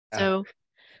So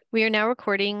we are now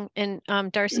recording, and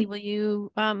Darcy, will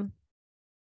you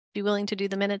be willing to do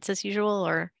the minutes as usual,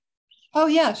 or? Oh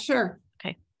yeah, sure.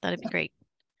 Okay, that'd be great.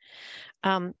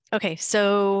 Okay,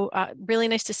 so really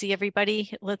nice to see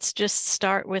everybody. Let's just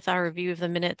start with our review of the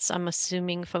minutes. I'm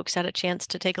assuming folks had a chance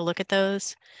to take a look at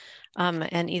those.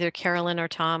 And either Carolyn or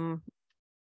Tom,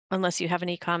 unless you have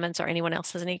any comments or anyone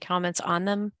else has any comments on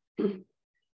them,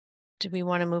 do we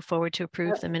want to move forward to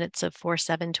approve the minutes of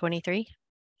 4/7/23?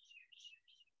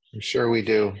 I'm sure we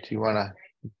do. Do you want to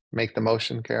make the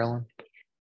motion, Carolyn?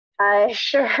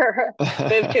 Sure.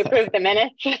 Move to approve the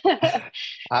minutes.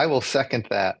 I will second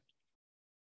that.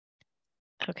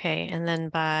 Okay, and then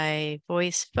by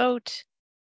voice vote,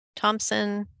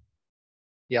 Thompson,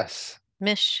 Yes.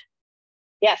 Mish,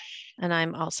 Yes. and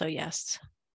I'm also yes.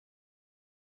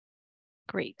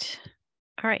 Great.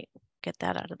 All right, get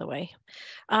that out of the way.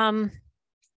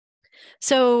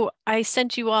 So I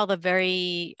sent you all the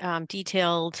very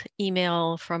detailed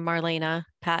email from Marlena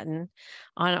Patton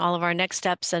on all of our next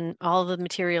steps and all of the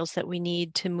materials that we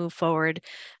need to move forward.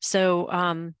 So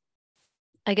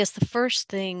I guess the first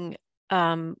thing,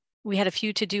 we had a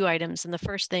few to-do items, and the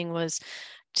first thing was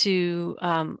to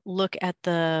look at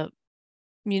the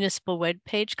municipal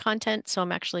webpage content. So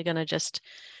I'm actually going to just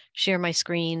share my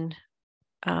screen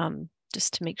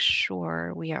just to make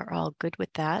sure we are all good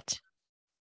with that.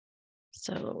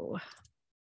 So,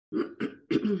 okay,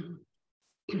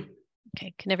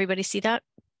 can everybody see that?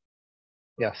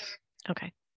 Yes.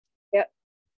 Okay. Yep.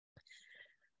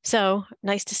 So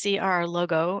nice to see our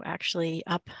logo actually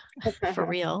up for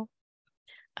real.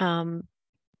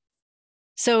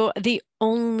 So the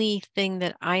only thing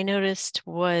that I noticed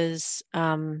was,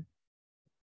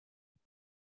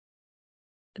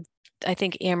 I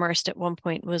think Amherst at one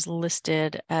point was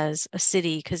listed as a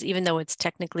city, because even though it's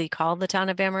technically called the town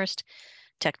of Amherst,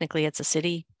 technically it's a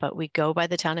city, but we go by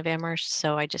the town of Amherst.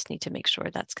 So I just need to make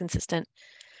sure that's consistent.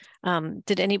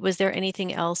 Was there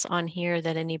anything else on here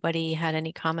that anybody had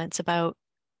any comments about?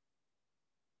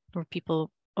 Were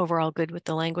people overall good with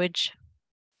the language?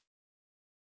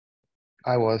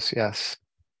 I was, yes.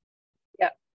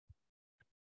 Yep.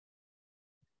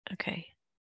 Okay.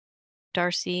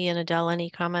 Darcy and Adele, any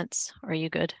comments? Are you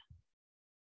good?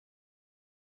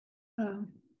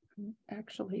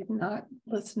 Actually not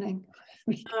listening.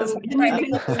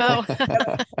 Oh,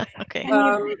 okay.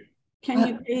 Can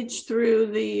you page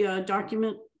through the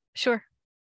document? Sure.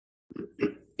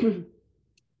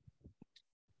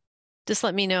 Just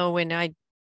let me know when. I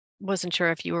wasn't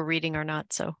sure if you were reading or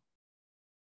not, so.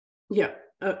 Yeah.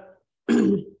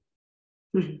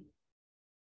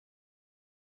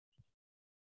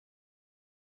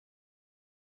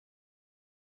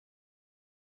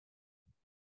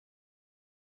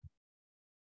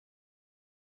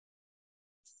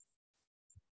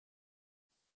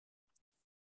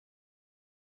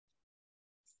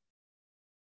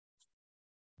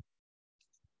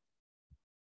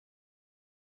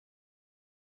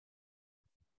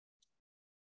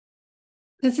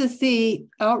 This is the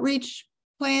outreach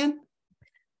plan?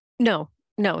 No,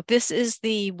 this is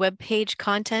the web page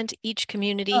content. Each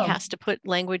community has to put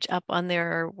language up on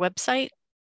their website.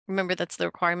 Remember, that's the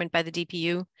requirement by the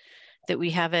DPU that we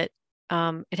have it.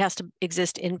 It has to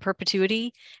exist in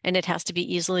perpetuity, and it has to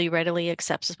be easily, readily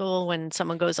accessible when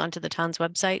someone goes onto the town's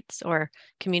websites or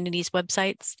communities'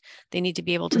 websites. They need to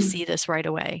be able to see this right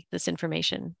away, this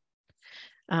information,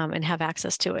 and have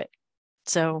access to it.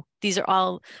 So these are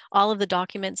all of the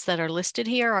documents that are listed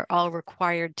here are all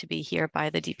required to be here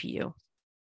by the DPU.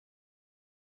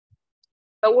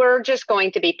 But we're just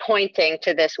going to be pointing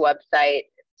to this website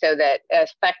so that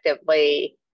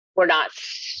effectively we're not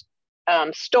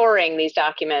storing these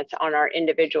documents on our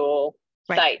individual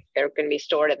sites. They're going to be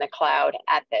stored in the cloud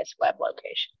at this web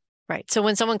location. Right. So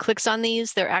when someone clicks on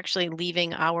these, they're actually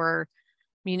leaving our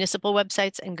municipal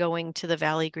websites and going to the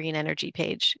Valley Green Energy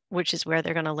page, which is where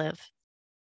they're going to live.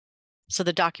 So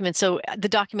the document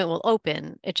will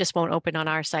open, it just won't open on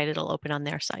our site, it'll open on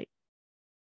their site.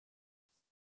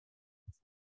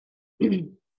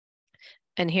 And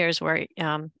here's where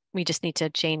we just need to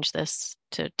change this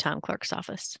to town clerk's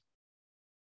office,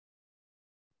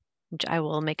 which I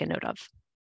will make a note of.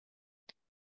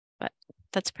 But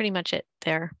that's pretty much it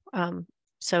there.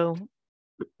 So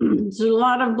there's a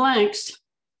lot of blanks.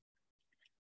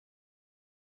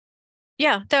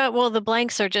 Yeah, the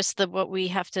blanks are just what we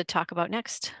have to talk about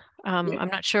next. I'm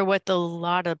not sure what the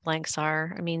lot of blanks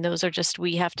are. I mean, those are just,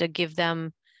 we have to give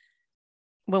them,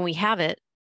 when we have it,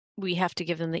 we have to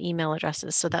give them the email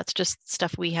addresses. So that's just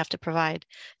stuff we have to provide.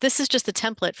 This is just a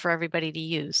template for everybody to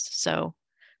use. So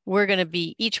we're going to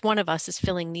be, each one of us is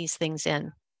filling these things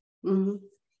in. Mm-hmm.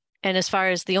 And as far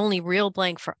as the only real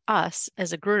blank for us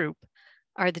as a group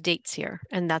are the dates here,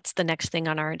 and that's the next thing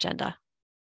on our agenda.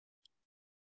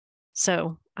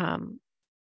 So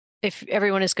if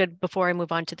everyone is good, before I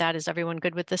move on to that, is everyone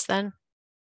good with this then?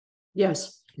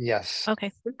 Yes. Yes.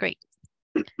 Okay, great.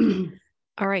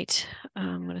 All right,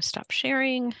 I'm going to stop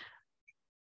sharing.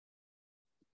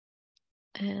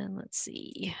 And let's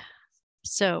see.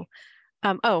 So,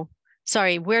 oh,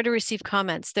 sorry, where to receive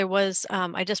comments. There was,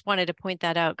 I just wanted to point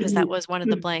that out because that was one of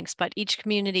the blanks, but each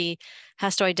community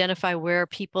has to identify where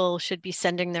people should be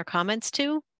sending their comments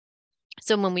to.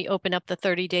 So when we open up the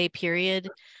 30-day period,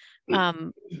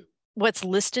 what's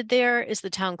listed there is the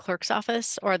town clerk's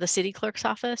office or the city clerk's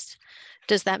office.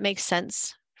 Does that make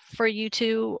sense for you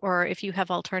two? Or if you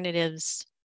have alternatives,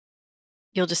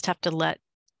 you'll just have to let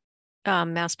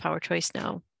Mass Power Choice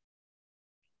know.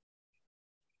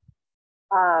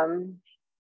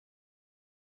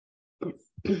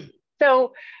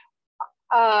 So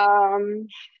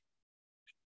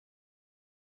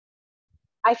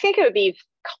I think it would be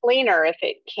cleaner if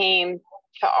it came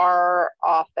to our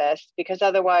office, because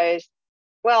otherwise,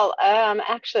 well,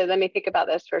 actually, let me think about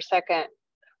this for a second.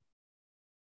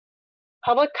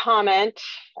 Public comment,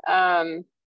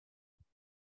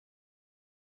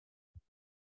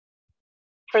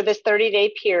 for this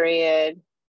 30-day period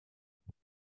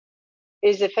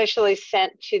is officially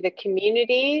sent to the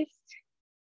communities,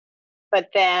 but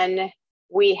then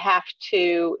we have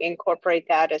to incorporate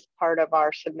that as part of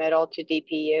our submittal to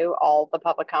DPU. All the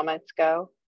public comments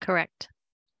go. Correct.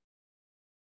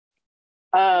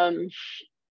 I'm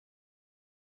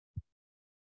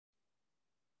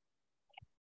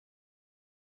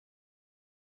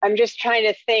just trying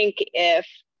to think if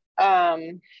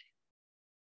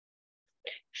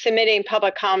submitting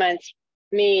public comments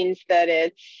means that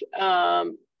it's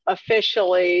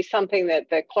officially something that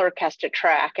the clerk has to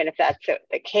track. And if that's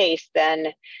the case,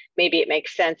 then maybe it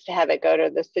makes sense to have it go to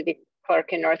the city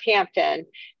clerk in Northampton.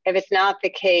 If it's not the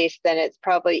case, then it's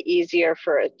probably easier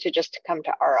for it to just come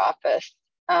to our office.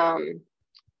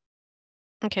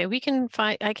 Okay, we can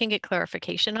find, I can get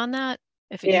clarification on that,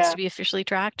 if it needs to be officially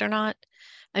tracked or not.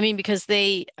 I mean, because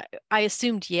I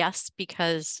assumed yes,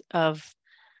 because of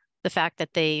the fact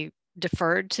that they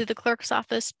deferred to the clerk's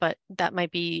office, but that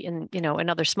might be in, in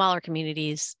other smaller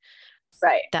communities,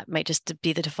 right? That might just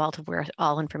be the default of where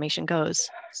all information goes.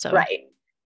 So, right.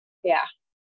 Yeah.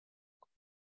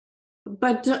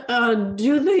 But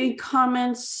do the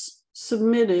comments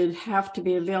submitted have to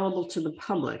be available to the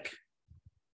public?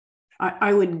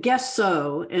 I would guess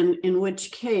so. And in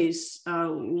which case,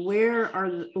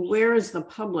 where is the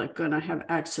public going to have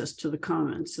access to the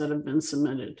comments that have been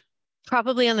submitted?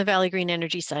 Probably on the Valley Green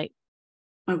Energy site.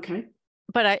 Okay.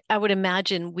 But I would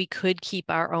imagine we could keep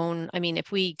our own. I mean,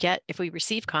 if we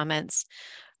receive comments,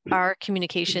 our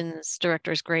communications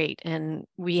director is great, and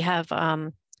we have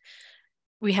the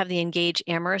Engage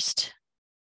Amherst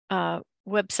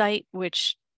website,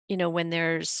 which, when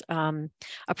there's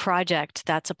a project,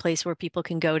 that's a place where people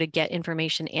can go to get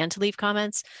information and to leave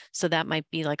comments. So that might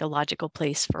be like a logical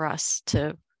place for us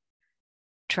to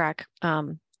track,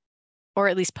 or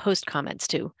at least post comments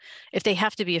too. If they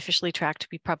have to be officially tracked,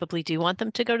 we probably do want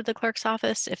them to go to the clerk's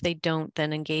office. If they don't,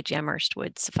 then Engage Amherst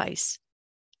would suffice,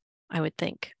 I would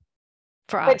think,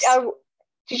 for us.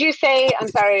 Did you say, I'm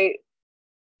sorry,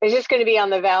 is this going to be on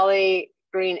the Valley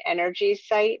Green Energy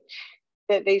site,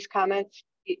 that these comments?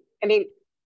 I mean,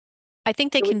 I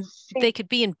think they could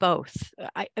be in both.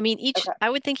 I mean, I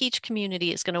would think each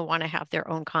community is going to want to have their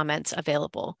own comments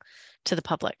available to the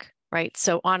public, right?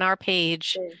 So on our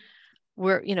page,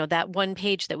 we're, that one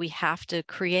page that we have to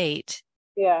create,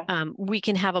 we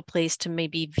can have a place to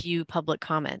maybe view public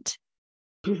comment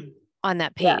on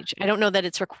that page. I don't know that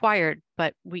it's required,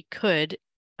 but we could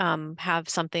have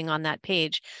something on that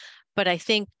page. But I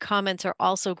think comments are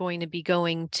also going to be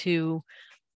going to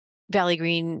Valley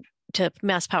Green, to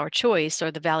Mass Power Choice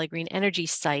or the Valley Green Energy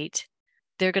site.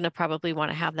 They're going to probably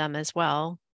want to have them as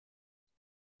well.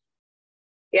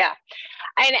 Yeah.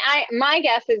 And my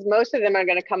guess is most of them are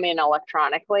going to come in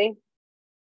electronically.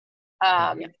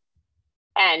 And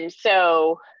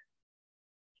so,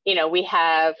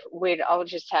 I'll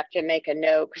just have to make a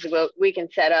note, because we can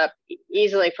set up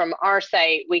easily from our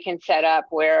site, we can set up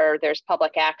where there's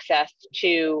public access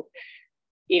to,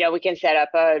 we can set up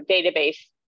a database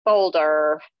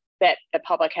folder that the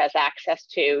public has access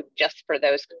to just for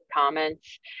those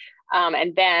comments.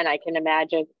 And then I can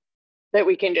imagine that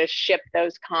we can just ship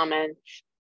those comments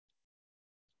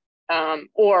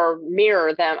or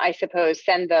mirror them, I suppose,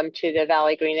 send them to the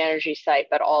Valley Green Energy site,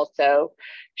 but also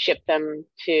ship them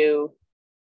to,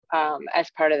 as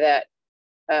part of that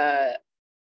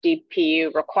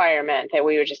DPU requirement that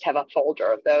we would just have a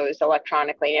folder of those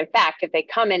electronically. In fact, if they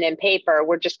come in paper,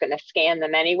 we're just going to scan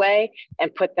them anyway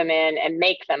and put them in and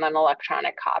make them an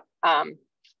electronic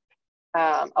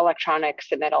electronic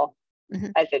submittal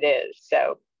as it is.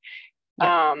 So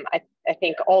I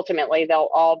think ultimately they'll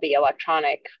all be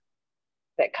electronic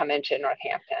that come into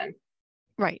Northampton.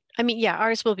 Right. I mean, yeah,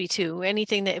 ours will be too.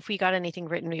 Anything that if we got anything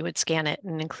written, we would scan it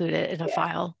and include it in a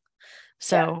file.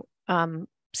 So,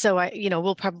 so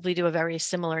we'll probably do a very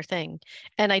similar thing.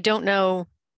 And I don't know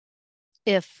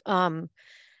if,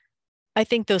 I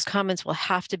think those comments will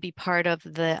have to be part of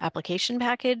the application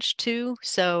package too.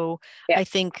 So I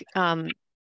think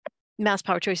Mass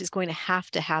Power Choice is going to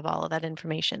have all of that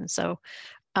information. So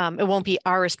it won't be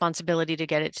our responsibility to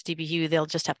get it to DPU. They'll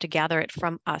just have to gather it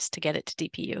from us to get it to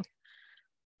DPU,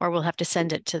 or we'll have to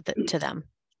send it to them,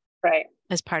 right,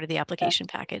 as part of the application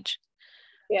package.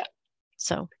 Yeah.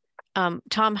 So,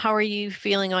 Tom, how are you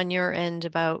feeling on your end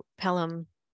about Pelham?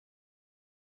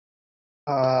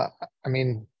 I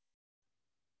mean,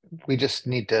 we just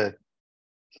need to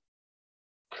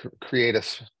create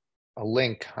a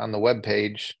link on the web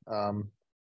page, and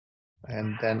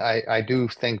then I do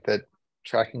think that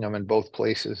tracking them in both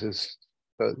places is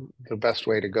the best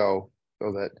way to go,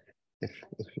 so that if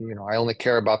I only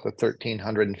care about the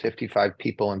 1,355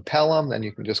 people in Pelham, then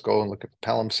you can just go and look at the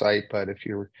Pelham site. But if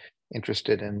you're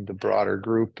interested in the broader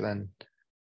group, then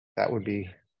that would be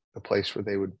the place where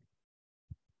they would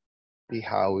be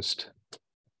housed.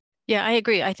 Yeah, I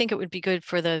agree. I think it would be good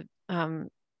for the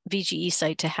VGE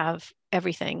site to have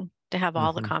everything, to have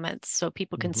all the comments, so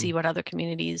people can see what other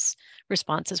communities'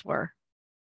 responses were.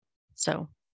 So,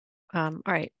 all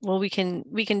right. Well, we can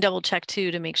double check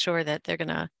too to make sure that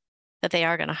they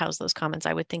are gonna house those comments.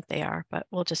 I would think they are, but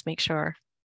we'll just make sure.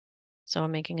 So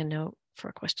I'm making a note for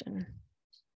a question.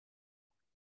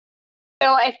 So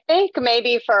I think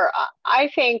maybe the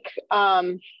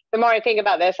more I think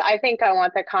about this, I think I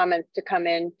want the comments to come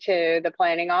into the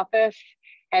planning office,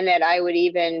 and that I would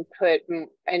even put,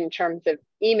 in terms of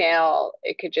email,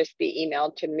 it could just be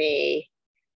emailed to me.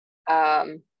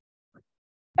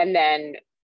 And then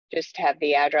just have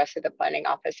the address of the planning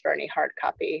office for any hard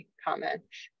copy comments,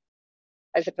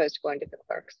 as opposed to going to the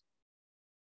clerks.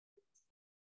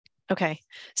 Okay,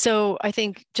 so I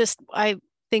think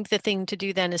the thing to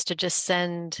do then is to just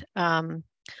send,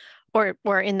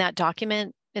 or in that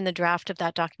document, in the draft of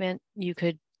that document, you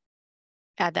could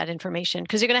add that information,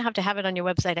 because you're going to have it on your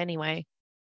website anyway,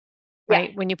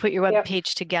 right? When you put your web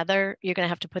page together, you're going to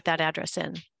have to put that address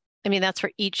in. I mean, that's for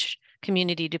each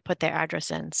community to put their address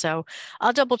in. So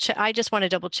I'll double check. I just want to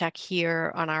double check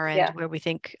here on our end where we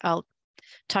think. I'll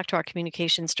talk to our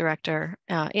communications director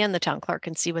and the town clerk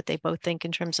and see what they both think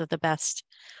in terms of the best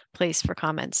place for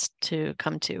comments to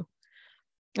come to.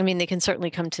 I mean, they can certainly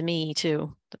come to me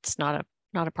too. That's not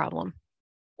a problem.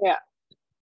 Yeah.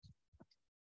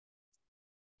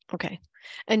 Okay.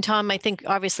 And Tom, I think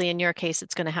obviously in your case,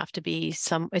 it's probably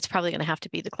going to have to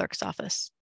be the clerk's office.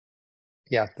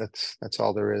 Yeah, that's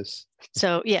all there is.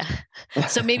 So yeah.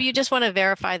 So maybe you just want to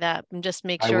verify that and just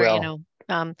make sure,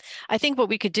 I think what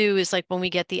we could do is, like, when we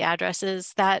get the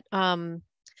addresses, that template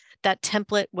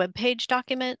webpage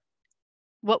document,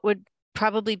 what would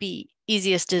probably be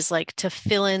easiest is like to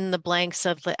fill in the blanks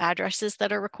of the addresses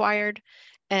that are required,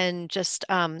 and just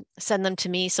send them to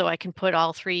me so I can put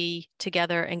all three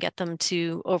together and get them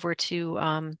over to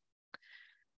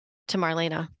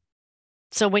Marlena.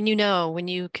 So when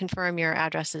you confirm your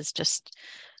addresses, just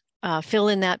fill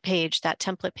in that page, that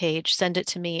template page, send it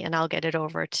to me, and I'll get it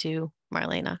over to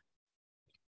Marlena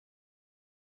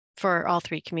for all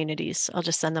three communities. I'll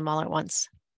just send them all at once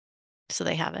so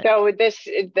they have it. So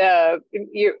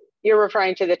you're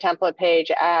referring to the template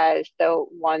page as the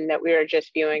one that we were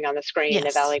just viewing on the screen, the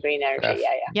Valley Green Energy.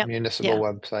 Yep. Municipal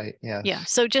website. Yes. Yeah.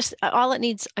 So just all it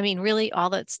needs, I mean, really all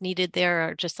that's needed there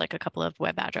are just like a couple of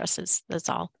web addresses. That's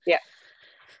all. Yeah.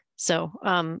 So,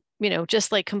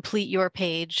 just like complete your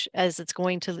page as it's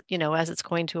going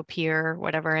to appear,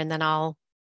 whatever, and then I'll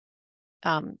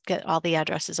get all the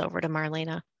addresses over to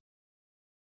Marlena.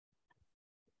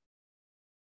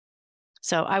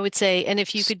 So I would say, and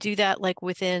if you could do that like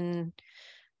within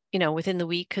the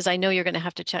week, because I know you're going to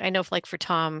have to check. I know like for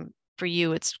Tom, for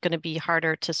you, it's going to be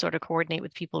harder to sort of coordinate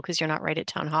with people because you're not right at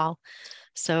town hall.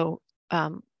 So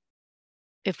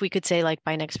if we could say like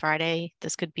by next Friday,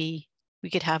 we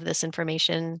could have this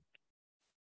information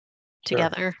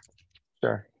together.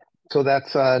 Sure. So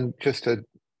that's just to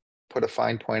put a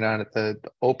fine point on it. The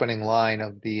opening line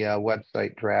of the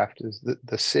website draft is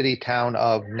the city town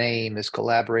of name is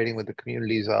collaborating with the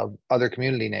communities of other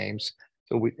community names.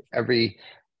 So every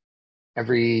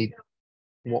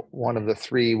one of the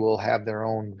three will have their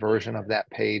own version of that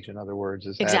page. In other words,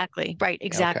 is that Exactly, right,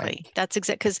 exactly. That's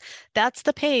exact, because that's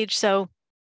the page. So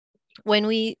when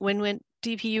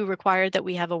DPU required that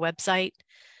we have a website,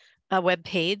 a web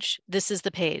page, this is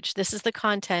the page. This is the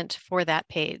content for that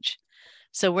page.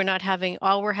 So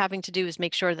all we're having to do is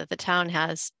make sure that the town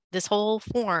has this whole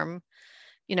form,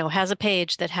 has a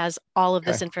page that has all of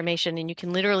this information, and you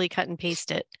can literally cut and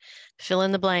paste it, fill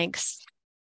in the blanks,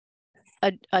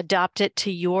 adopt it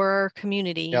to your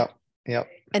community. Yep.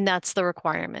 And that's the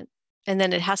requirement. And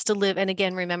then it has to live. And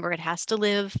again, remember, it has to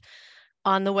live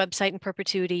on the website in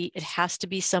perpetuity. It has to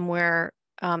be somewhere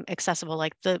accessible,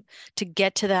 like to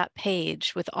get to that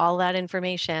page with all that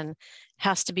information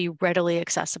has to be readily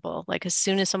accessible. Like as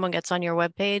soon as someone gets on your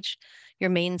web page, your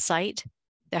main site,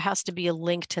 there has to be a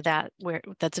link to that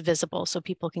that's visible so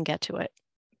people can get to it.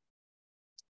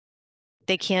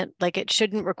 They can't, it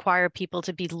shouldn't require people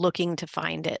to be looking to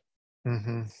find it.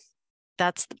 Mm-hmm.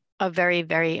 That's a very,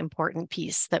 very important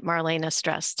piece that Marlena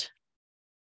stressed.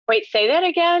 Wait, say that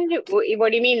again.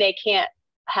 What do you mean they can't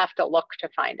have to look to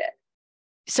find it?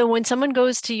 So when someone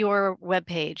goes to your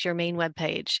webpage, your main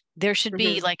webpage, there should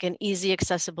be like an easy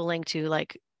accessible link to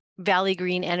like Valley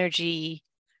Green Energy,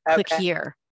 click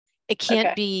here. It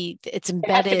can't be, it's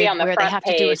embedded where they have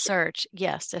to do a search.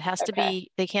 Yes, it has to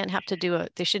be, they shouldn't have to do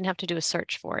a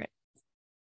search for it.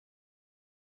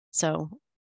 So,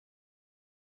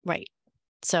 right.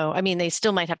 So, I mean, they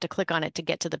still might have to click on it to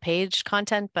get to the page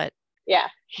content, but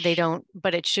they don't,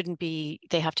 but it shouldn't be,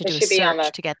 they have to do a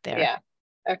search to get there. Yeah.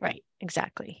 Okay. Right,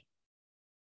 exactly.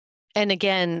 And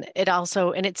again,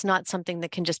 it's not something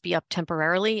that can just be up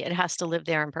temporarily. It has to live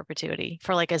there in perpetuity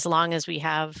for like as long as we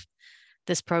have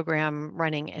this program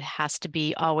running. It has to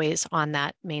be always on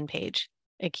that main page.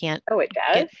 It can't. Oh, it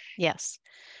does? Yes.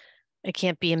 It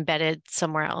can't be embedded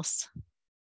somewhere else.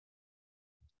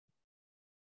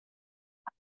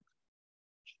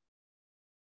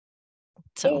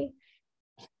 So.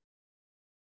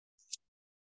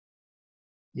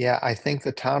 Yeah, I think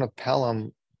the town of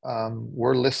Pelham,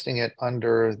 we're listing it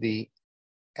under the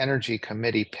Energy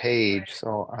Committee page.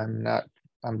 So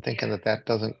I'm thinking that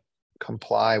doesn't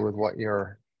comply with what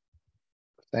you're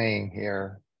saying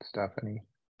here, Stephanie.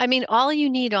 I mean, all you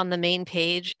need on the main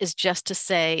page is just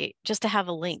to have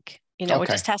a link, it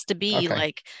just has to be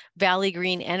like Valley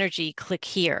Green Energy, click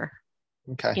here.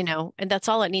 Okay. And that's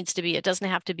all it needs to be. It doesn't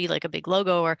have to be like a big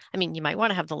logo you might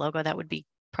want to have the logo. That would be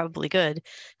probably good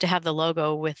to have the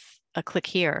logo with a click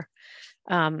here.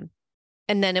 And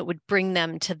then it would bring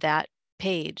them to that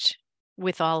page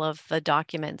with all of the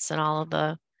documents and all of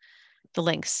the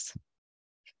links.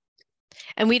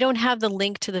 And we don't have the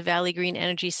link to the Valley Green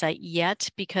Energy site yet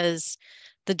because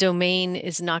the domain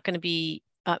is not going to be,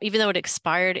 even though it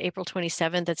expired April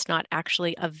 27th, it's not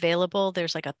actually available.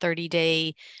 There's like a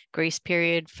 30-day grace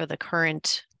period for the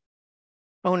current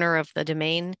owner of the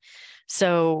domain.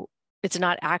 So it's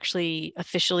not actually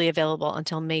officially available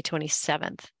until May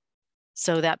 27th.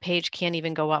 So that page can't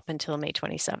even go up until May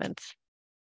 27th.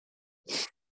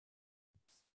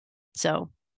 So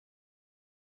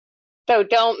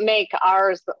don't make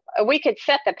ours, we could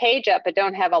set the page up, but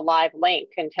don't have a live link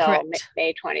until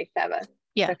May 27th.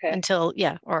 Yeah, until,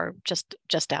 or just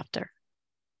after.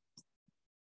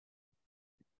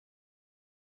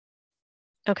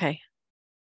 Okay.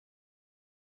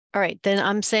 All right, then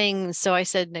I'm saying, so I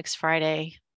said next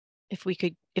Friday, if we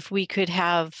could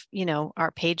have,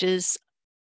 our pages,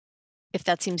 if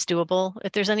that seems doable.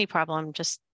 If there's any problem,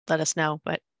 just let us know.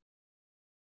 But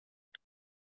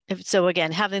so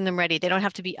again, having them ready, they don't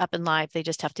have to be up and live. They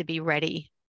just have to be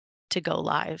ready to go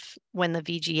live when the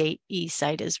VG8E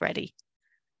site is ready.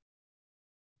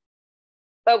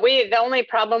 But the only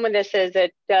problem with this is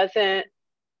it doesn't,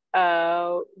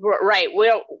 right,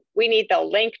 we need the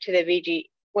link to the VG.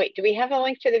 Wait, do we have a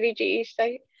link to the VGE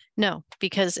site? No,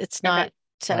 because it's not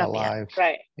set up live yet.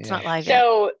 Right. It's not live yet.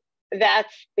 So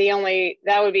that's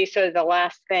that would be sort of the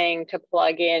last thing to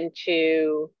plug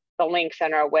into the links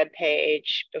on our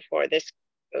webpage before the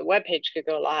webpage could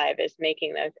go live, is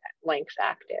making those links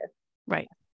active. Right,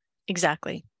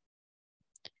 exactly.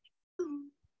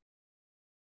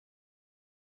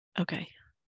 Okay.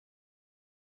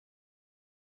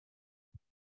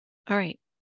 All right.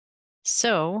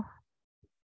 So,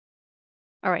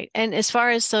 all right. And as far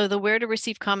as, the where to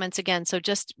receive comments again, so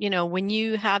just, when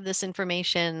you have this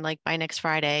information, like by next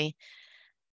Friday,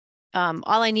 all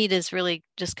I need is really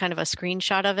just kind of a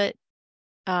screenshot of it.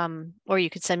 Or you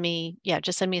could send me,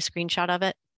 just send me a screenshot of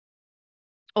it.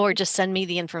 Or just send me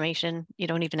the information. You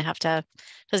don't even have to,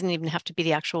 doesn't even have to be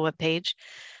the actual web page,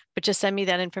 but just send me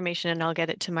that information and I'll get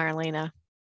it to Marlena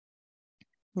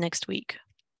next week.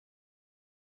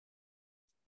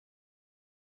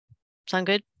 Sound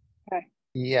good?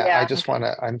 Yeah, Yeah. I just want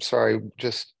to, I'm sorry,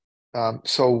 just,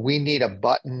 so we need a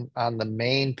button on the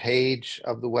main page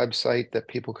of the website that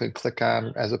people could click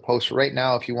on, as opposed to right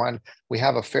now, if you want, we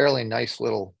have a fairly nice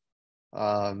little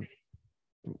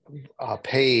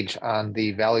page on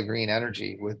the Valley Green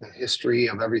Energy with the history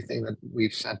of everything that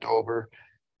we've sent over,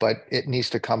 but it needs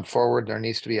to come forward. There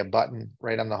needs to be a button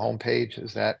right on the home page.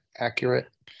 Is that accurate?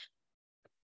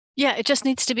 Yeah, it just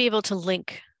needs to be able to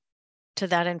link to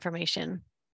that information.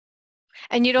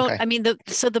 And you don't, Okay. I mean,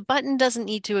 so the button doesn't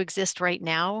need to exist right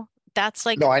now. That's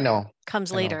like, No, I know.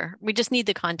 comes I know. later. We just need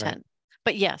the content.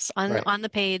 But yes, on Right. the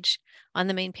page, on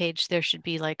the main page, there should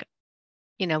be like,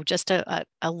 you know, just a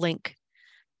link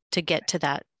to get to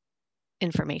that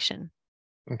information.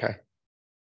 Okay.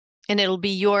 And it'll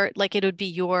be your, like, it would be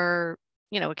your,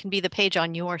 you know, it can be the page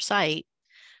on your site,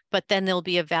 but then there'll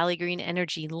be a Valley Green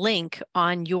Energy link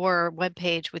on your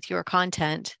webpage with your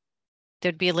content.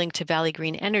 There'd be a link to Valley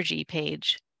Green Energy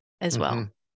page as well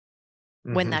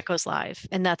when that goes live.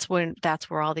 And that's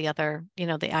where all the other, you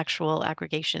know, the actual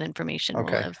aggregation information will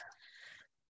live.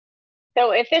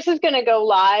 So if this is going to go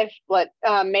live,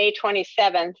 May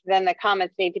 27th, then the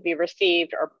comments need to be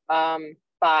received or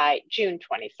by June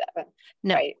 27th.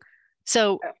 No. Right?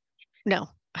 So no,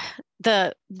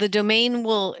 the domain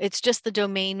will, it's just the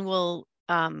domain will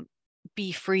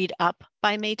be freed up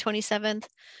by May 27th.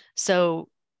 So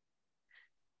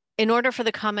in order for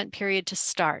the comment period to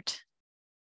start,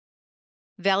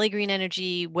 Valley Green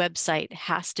Energy website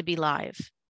has to be live.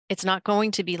 It's not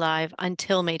going to be live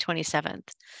until May 27th. Okay.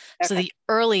 So the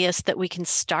earliest that we can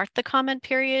start the comment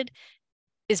period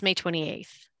is May 28th.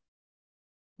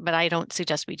 But I don't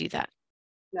suggest we do that.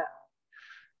 No.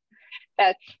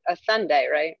 That's a Sunday,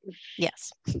 right?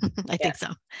 Yes, I think so.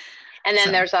 And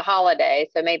then there's a holiday,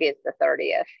 so maybe it's the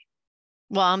 30th.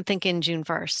 Well, I'm thinking June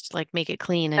 1st, like make it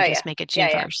clean and just make it June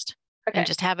 1st. Okay. And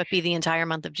just have it be the entire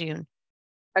month of June.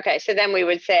 Okay, so then we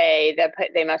would say that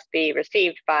they must be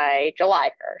received by July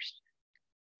 1st.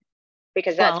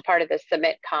 Because that's part of the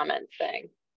submit comments thing.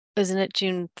 Isn't it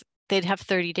June? They'd have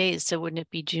 30 days, so wouldn't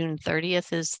it be June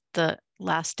 30th is the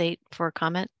last date for a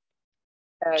comment?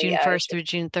 June 1st through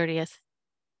June 30th.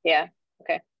 Yeah,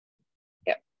 okay.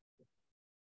 Yep.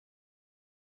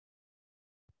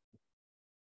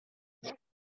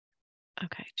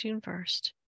 Okay, June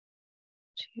 1st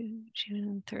to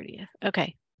June 30th.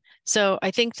 Okay, so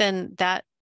I think then that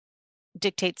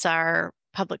dictates our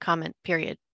public comment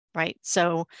period, right?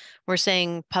 So we're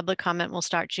saying public comment will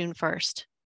start June 1st.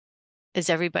 Is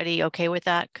everybody okay with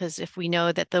that? Because if we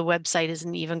know that the website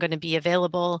isn't even going to be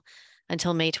available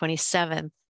until May 27th,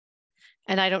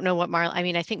 and I don't know what I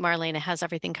mean, I think Marlena has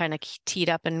everything kind of teed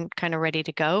up and kind of ready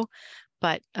to go,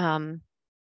 but I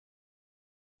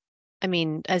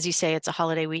mean, as you say, it's a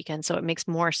holiday weekend, so it makes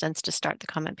more sense to start the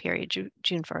comment period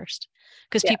June 1st,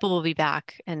 because people will be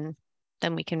back and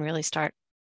then we can really start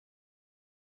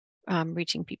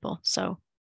reaching people. So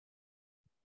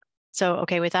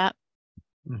okay with that?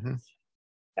 Mm-hmm.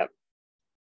 Yep.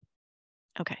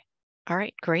 Okay. All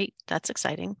right, great. That's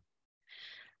exciting.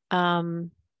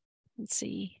 Let's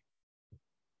see.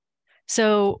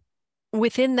 So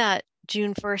within that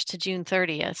June 1st to June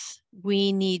 30th,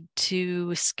 we need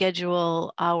to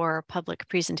schedule our public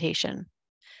presentation.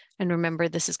 And remember,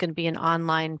 this is going to be an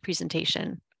online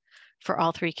presentation for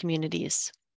all 3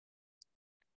 communities.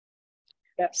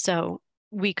 Yep. So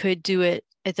we could do it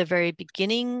at the very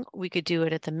beginning. We could do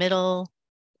it at the middle.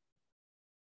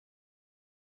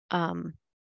 In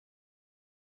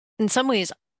some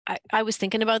ways, I was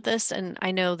thinking about this, and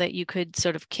I know that you could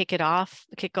sort of kick off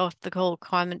the whole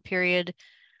comment period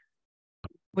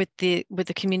with the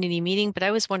community meeting, but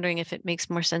I was wondering if it makes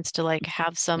more sense to like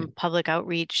have some public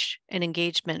outreach and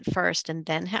engagement first and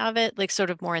then have it like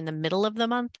sort of more in the middle of the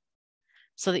month,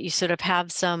 so that you sort of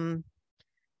have some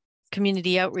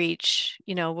community outreach.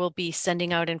 You know, we'll be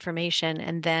sending out information,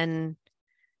 and then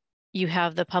you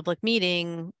have the public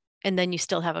meeting, and then you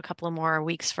still have a couple of more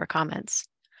weeks for comments.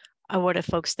 What do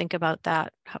folks think about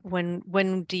that?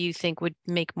 When do you think would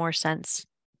make more sense?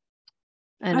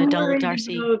 And Adele,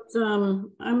 Darcy.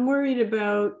 I'm worried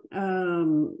about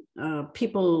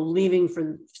people leaving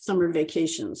for summer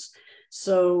vacations.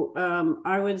 So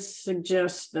I would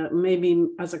suggest that maybe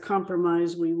as a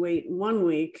compromise, we wait 1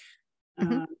 week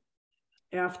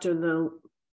after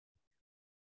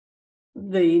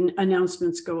the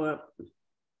announcements go up.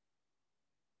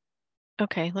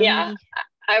 Okay.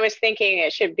 I was thinking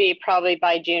it should be probably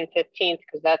by June 15th,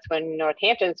 because that's when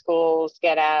Northampton schools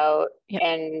get out. Yep.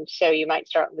 And so you might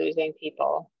start losing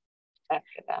people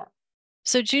after that.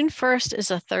 So June 1st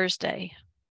is a Thursday.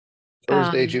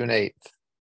 Thursday, June 8th.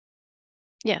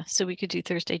 Yeah, so we could do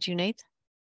Thursday, June 8th.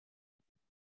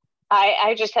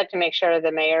 I just have to make sure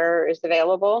the mayor is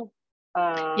available.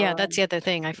 Yeah, that's the other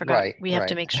thing. I forgot. Right, We have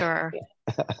to right. make sure.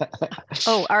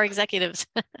 Oh, our executives.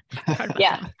 Forgot about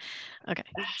Yeah. them. Okay.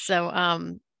 So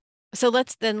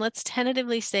let's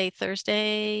tentatively say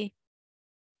Thursday,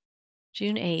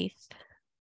 June 8th.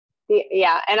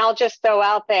 Yeah, and I'll just throw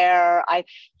out there, I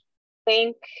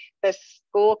think the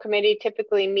school committee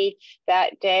typically meets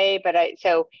that day, but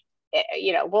I'll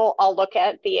look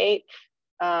at the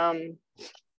 8th.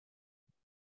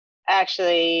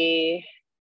 Actually,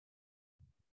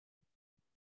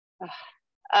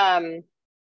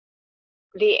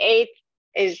 the 8th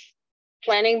is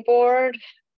planning board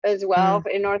as well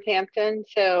in Northampton.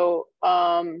 So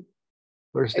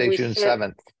Thursday, June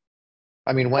 7th.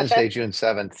 I mean, Wednesday, June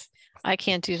 7th. I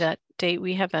can't do that date.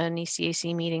 We have an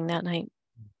ECAC meeting that night.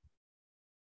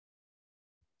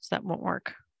 So that won't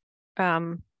work.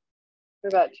 What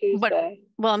about Tuesday?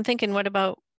 Well, I'm thinking, what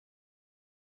about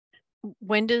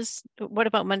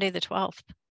Monday the 12th?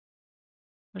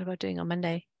 What about doing on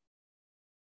Monday?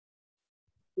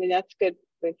 I mean, that's good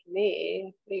with me,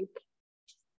 I think.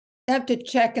 I have to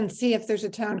check and see if there's a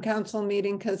town council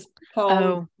meeting because Paul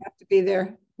will have to be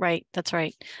there. Right, that's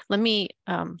right. Let me,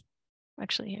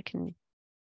 actually, I can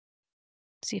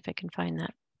see if I can find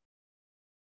that.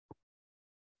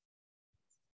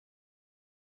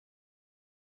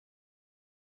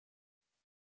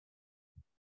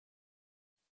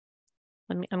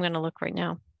 I'm going to look right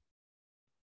now.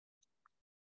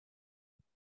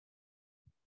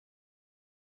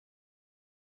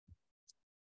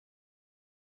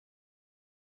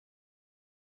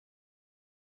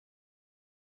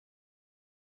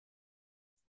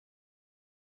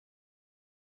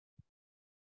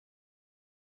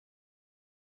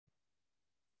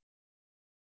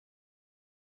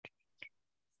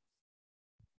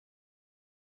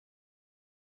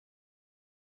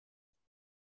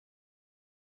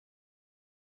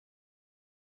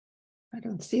 I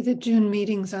don't see the June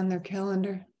meetings on their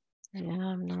calendar. Yeah,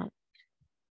 I'm not.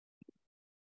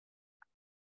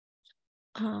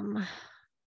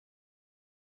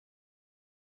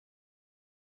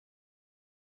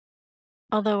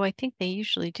 Although I think they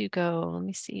usually do go, let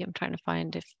me see, I'm trying to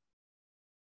find if.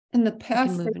 In the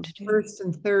past, move they into June. first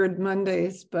and third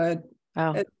Mondays, but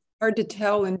it's hard to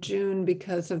tell in June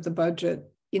because of the budget,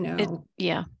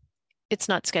 Yeah, it's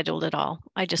not scheduled at all.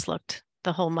 I just looked.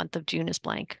 The whole month of June is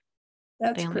blank.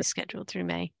 They only scheduled through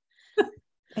May.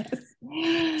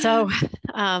 So,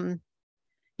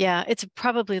 yeah, it's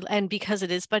probably, and because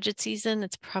it is budget season,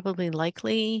 it's probably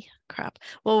likely. Crap.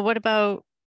 Well, what about?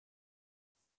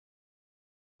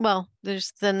 Well,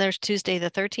 there's Tuesday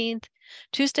the 13th,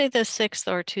 Tuesday the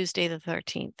 6th, or Tuesday the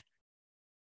 13th.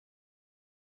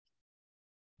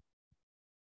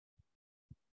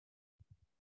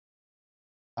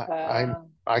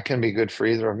 I can be good for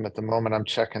either of them at the moment. I'm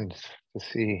checking to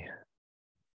see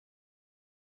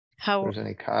how there's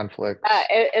any conflict.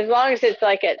 As long as it's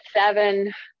like at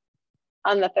 7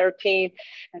 on the 13th,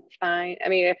 that's fine. I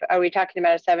mean, are we talking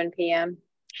about a 7 p.m.?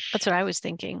 That's what I was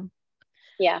thinking.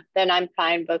 Yeah, then I'm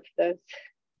fine both of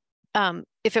those.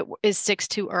 If it is 6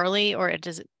 too early, or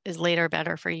is later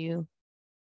better for you?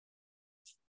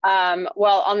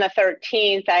 Well, on the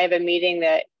 13th, I have a meeting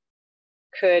that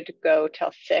could go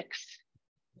till 6,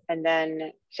 and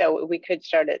then so we could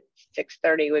start at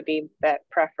 6:30 would be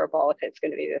preferable if it's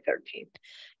going to be the 13th.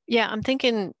 Yeah, I'm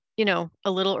thinking,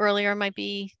 a little earlier might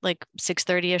be like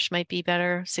 6:30ish might be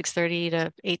better, 6:30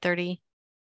 to 8:30.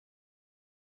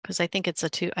 Because I think it's a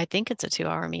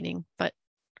 2-hour meeting, but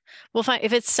we'll find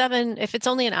if it's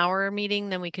only an hour meeting,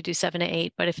 then we could do 7 to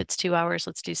 8. But if it's 2 hours,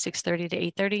 let's do 6:30 to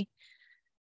 8:30.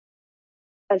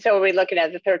 And so are we looking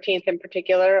at the 13th in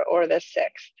particular or the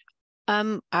 6th?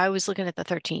 I was looking at the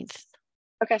 13th.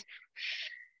 Okay.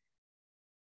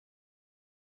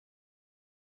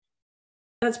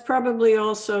 That's probably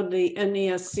also the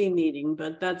NESC meeting,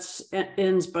 but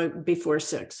ends before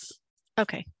 6.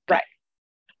 Okay. Right.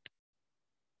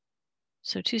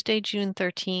 So Tuesday, June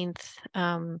 13th,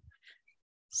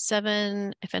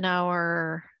 7 if an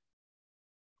hour,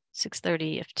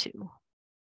 6:30 if 2.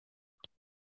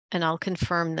 And I'll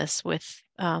confirm this with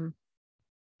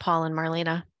Paul and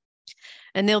Marlena.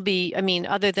 And they'll be,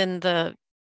 other than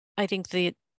I think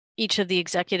each of the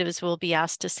executives will be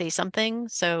asked to say something.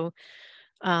 So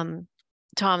Tom,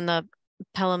 the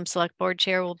Pelham Select Board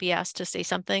Chair, will be asked to say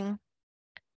something.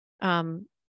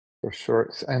 For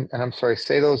sure. And I'm sorry,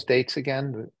 say those dates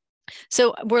again.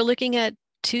 So we're looking at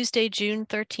Tuesday, June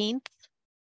 13th.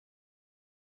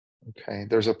 Okay,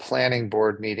 there's a planning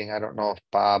board meeting. I don't know if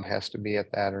Bob has to be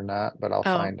at that or not, but I'll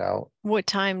find out. What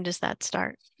time does that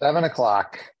start? 7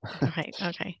 o'clock. Okay,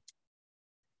 okay.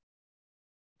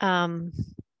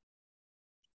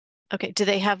 Okay, do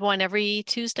they have one every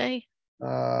Tuesday?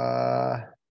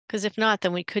 Because if not,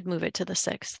 then we could move it to the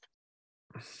 6th.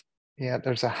 Yeah,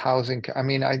 there's a housing, I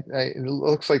mean, it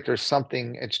looks like there's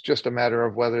something, it's just a matter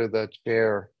of whether the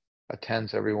chair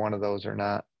attends every one of those or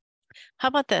not. How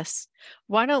about this?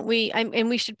 Why don't we, and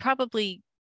we should probably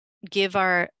give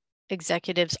our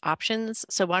executives options.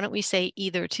 So why don't we say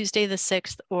either Tuesday the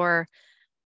 6th or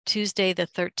Tuesday the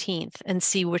 13th and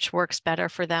see which works better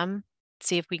for them.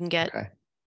 See if we can get, Okay.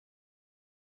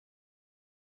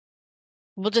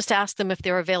 We'll just ask them if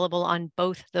they're available on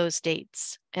both those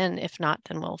dates. And if not,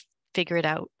 then we'll figure it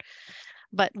out.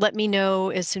 But let me know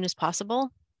as soon as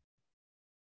possible.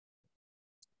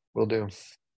 Will do.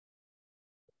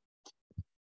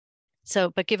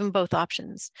 So, but give them both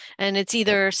options, and it's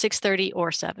either 6:30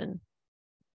 or 7.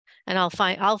 And I'll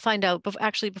find out,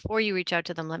 actually, before you reach out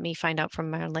to them, let me find out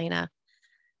from Marlena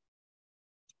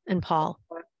and Paul.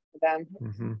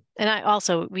 Mm-hmm.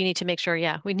 And we need to make sure,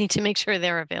 we need to make sure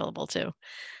they're available too.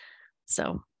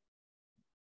 So,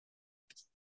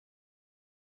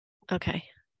 okay.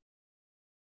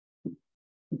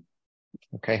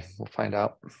 Okay, we'll find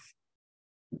out.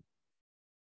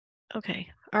 Okay,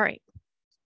 all right.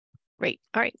 Great,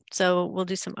 all right, so we'll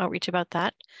do some outreach about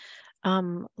that.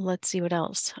 Let's see what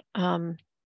else.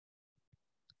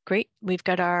 Great, we've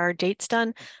got our dates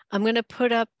done. I'm gonna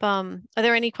put up, are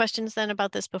there any questions then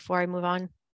about this before I move on?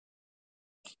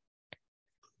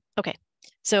 Okay,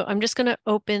 so I'm just gonna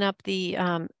open up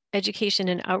the education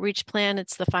and outreach plan.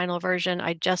 It's the final version.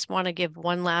 I just wanna give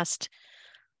one last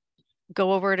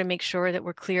go over to make sure that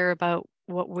we're clear about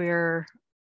what we're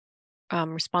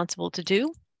responsible to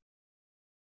do.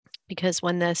 Because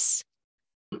when this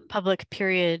public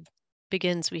period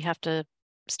begins, we have to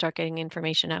start getting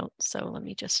information out. So let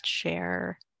me just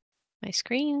share my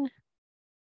screen.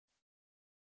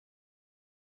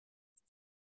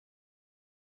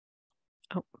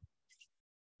 Oh,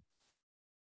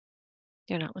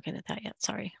 you're not looking at that yet,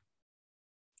 sorry.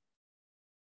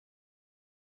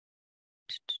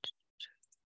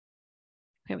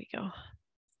 Here we go.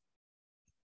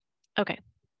 Okay.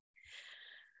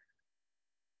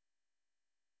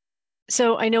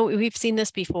 So I know we've seen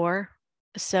this before.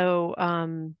 So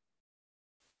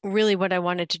really what I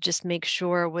wanted to just make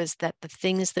sure was that the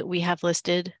things that we have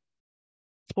listed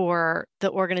for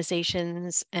the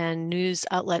organizations and news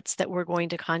outlets that we're going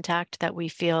to contact, that we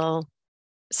feel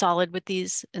solid with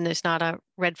these, and there's not a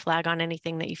red flag on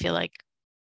anything that you feel like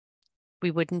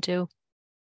we wouldn't do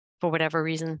for whatever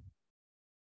reason.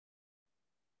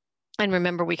 And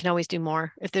remember, we can always do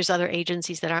more. If there's other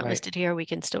agencies that aren't listed here, we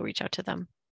can still reach out to them.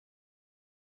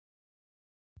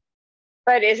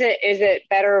 But is it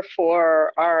better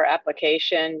for our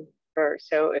application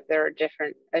so if there are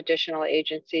different additional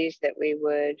agencies that we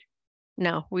would?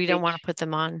 No, we don't want to put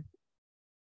them on.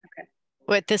 Okay.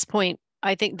 Well, at this point,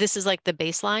 I think this is like the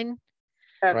baseline.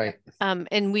 Okay. Right. And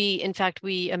in fact,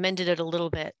 we amended it a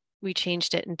little bit. We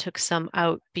changed it and took some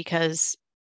out because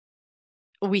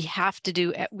we have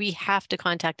to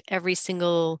contact every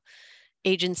single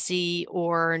agency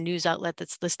or news outlet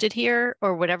that's listed here,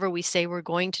 or whatever we say we're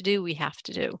going to do, we have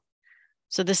to do.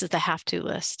 So this is the have to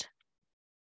list.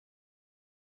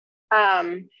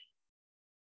 Can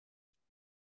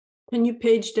you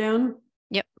page down?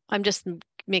 Yep, I'm just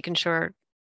making sure.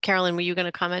 Carolyn, were you going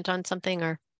to comment on something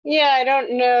or? Yeah, I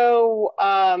don't know.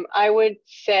 I would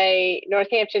say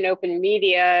Northampton Open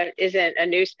Media isn't a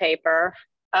newspaper,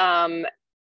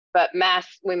 but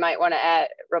we might want to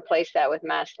replace that with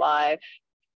Mass Live.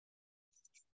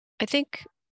 I think,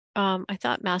 I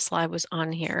thought Mass Live was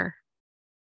on here.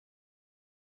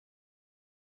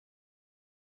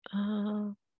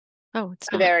 Oh,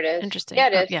 it's not. There it is. Interesting. Yeah,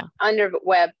 it is. Yeah. Under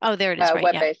web. Oh, there it is. Right.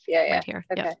 Web-based. Yeah. Right here.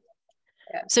 Okay.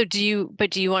 Yeah. So do you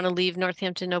want to leave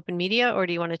Northampton Open Media, or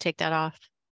do you want to take that off?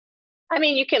 I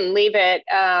mean, you can leave it.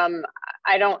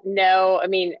 I don't know. I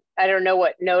mean, I don't know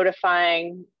what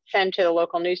send to the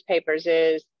local newspapers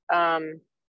is.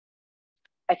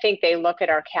 I think they look at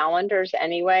our calendars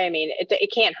anyway. I mean,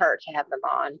 it can't hurt to have them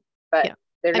on, but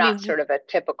they're not sort of a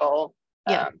typical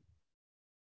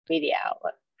media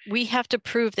outlet. We have to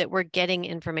prove that we're getting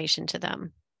information to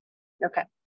them. Okay.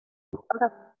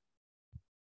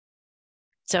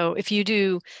 So if you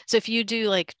do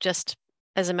like just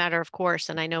as a matter of course,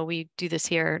 and I know we do this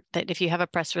here, that if you have a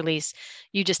press release,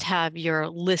 you just have your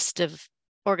list of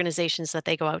organizations that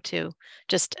they go out to.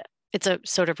 It's a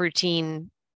sort of routine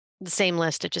the same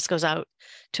list. It just goes out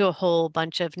to a whole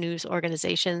bunch of news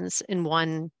organizations in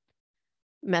one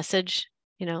message.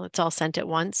 You know, it's all sent at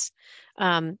once.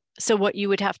 So what you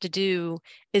would have to do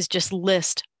is just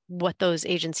list what those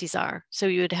agencies are. So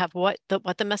you would have what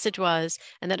the message was,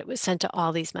 and that it was sent to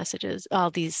all these messages,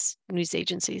 all these news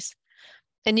agencies.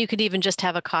 And you could even just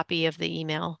have a copy of the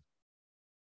email.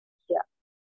 Yeah.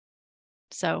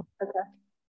 So. Okay.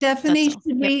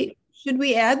 Stephanie, should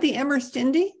we add the Amherst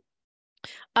Indy?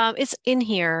 It's in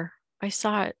here. I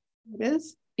saw it. It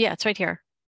is? Yeah, it's right here.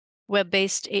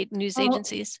 Web-based news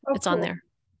agencies. It's on cool. there.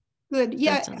 Good.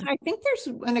 Yeah, there. I think there's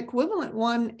an equivalent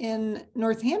one in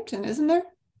Northampton, isn't there?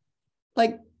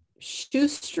 Like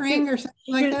Shoestring or something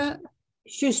like that?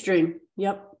 Shoestring,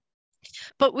 yep.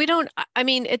 But we don't, I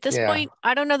mean, at this point,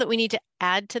 I don't know that we need to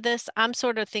add to this. I'm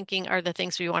sort of thinking are the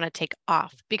things we want to take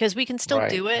off, because we can still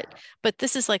do it, but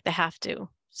this is like the have to.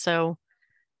 So,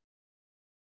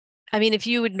 I mean, if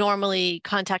you would normally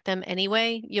contact them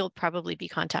anyway, you'll probably be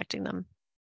contacting them.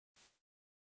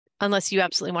 Unless you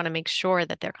absolutely want to make sure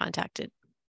that they're contacted.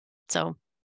 So.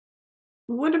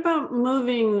 What about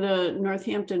moving the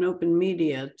Northampton Open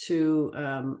Media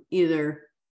to either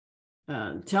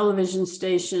television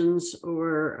stations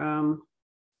or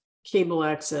cable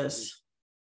access?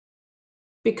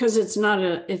 Because it's not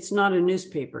a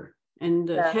newspaper, and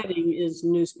the heading is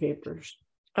newspapers.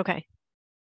 Okay.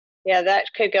 Yeah, that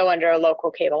could go under a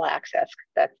local cable access.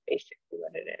 That's basically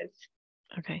what it is.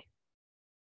 Okay.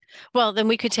 Well, then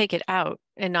we could take it out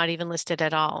and not even list it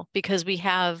at all, because we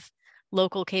have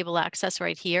local cable access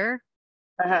right here.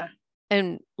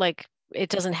 And like, it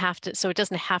doesn't have to, so it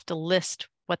doesn't have to list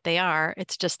what they are.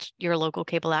 It's just your local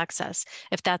cable access.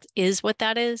 If that is what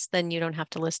that is, then you don't have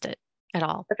to list it at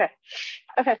all. Okay.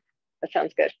 Okay. That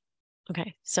sounds good.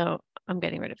 Okay. So I'm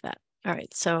getting rid of that. All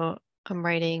right. So I'm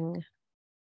writing,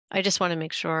 I just want to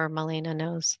make sure Malena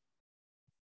knows.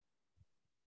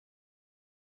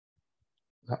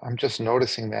 I'm just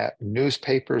noticing that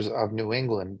Newspapers of New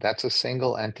England, that's a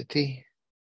single entity.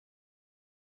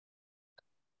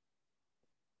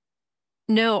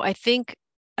 No, I think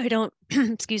I don't,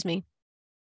 excuse me.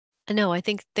 No, I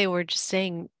think they were just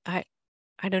saying, I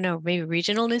don't know, maybe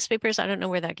regional newspapers. I don't know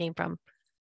where that came from.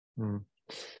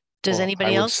 Does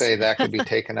anybody else? I would say that could be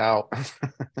taken out.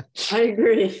 I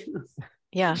agree.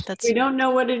 Yeah, that's. We don't know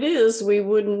what it is. We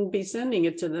wouldn't be sending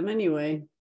it to them anyway.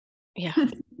 Yeah.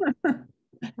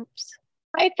 Oops.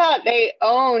 I thought they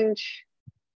owned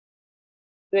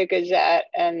the Gazette,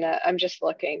 and I'm just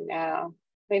looking now.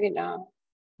 Maybe not.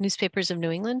 Newspapers of New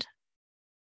England?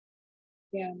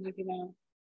 Yeah, maybe not.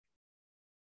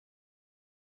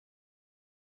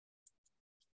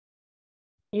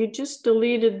 You just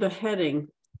deleted the heading.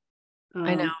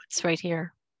 I know, it's right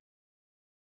here.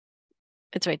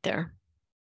 It's right there.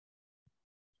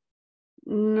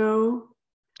 No.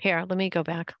 Here, let me go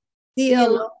back. The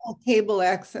local cable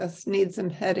access needs some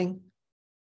heading.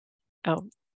 Oh,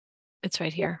 it's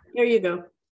right here. There you go.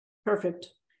 Perfect.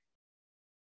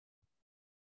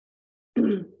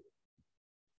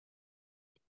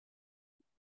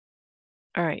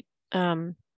 All right.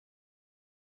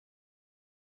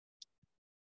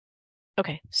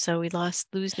 Okay, so we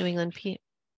lose New England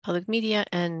Public Media,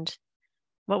 and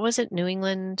what was it? New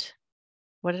England,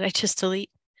 what did I just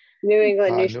delete? New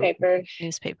England newspapers.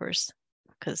 Newspapers,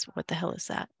 because what the hell is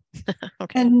that?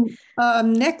 Okay. And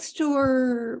next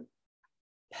door,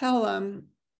 Pelham,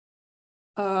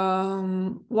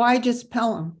 why just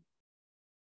Pelham?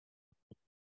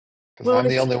 Because I'm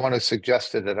the only one who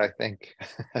suggested it, I think.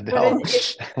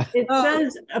 It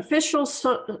says official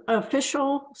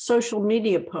social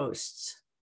media posts.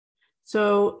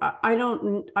 So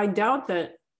I doubt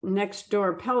that next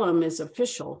door Pelham is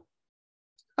official.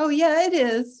 Oh yeah, it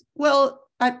is. Well,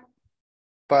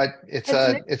 but it's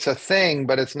a thing,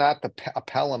 but it's not a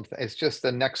Pelham. It's just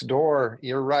the next door.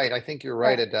 You're right. I think you're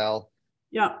right, Adele.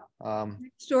 Yeah.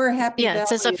 Next door Happy Valley. It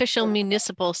says official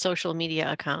municipal social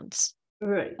media accounts.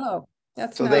 Right. Oh,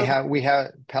 that's so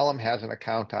Pelham has an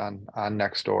account on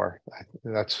Nextdoor.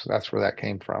 That's where that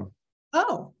came from.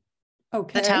 Oh,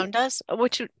 okay. The town does,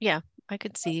 which I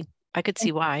could see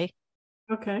why.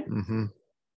 Okay. Mm-hmm.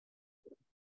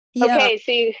 Yeah. Okay,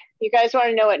 so you guys want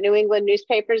to know what New England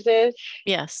newspapers is?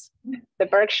 Yes. The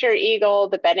Berkshire Eagle,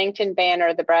 the Bennington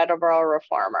Banner, the Brattleboro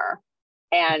Reformer,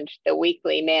 and the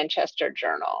Weekly Manchester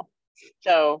Journal.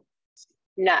 So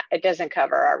it doesn't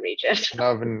cover our region.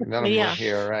 None of them are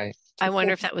here, right? I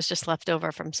wonder if that was just left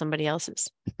over from somebody else's.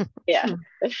 Yeah.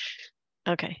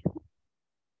 Okay.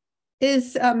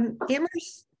 Is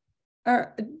Amherst,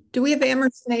 do we have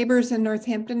Amherst neighbors and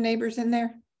Northampton neighbors in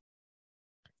there?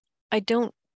 I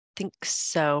don't think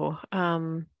so.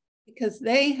 because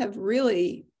they have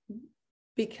really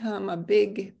become a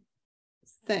big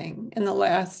thing in the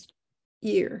last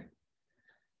year.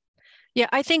 Yeah,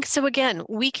 I think so. Again,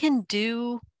 we can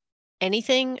do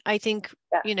anything. I think,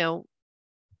 you know,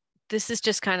 this is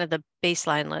just kind of the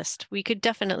baseline list. We could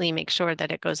definitely make sure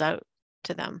that it goes out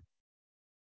to them,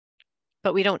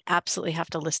 but we don't absolutely have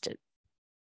to list it.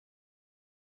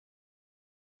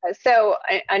 So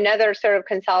another sort of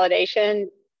consolidation,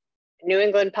 New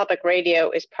England Public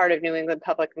Radio is part of New England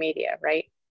Public Media, right?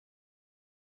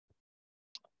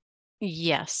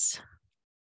 Yes.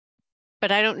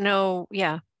 But I don't know.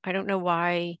 Yeah, I don't know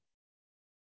why.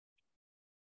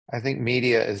 I think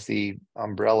media is the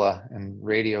umbrella and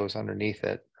radio is underneath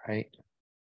it, right?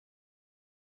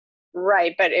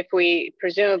 Right, but if we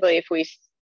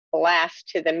blast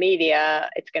to the media,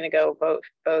 it's going to go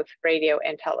both radio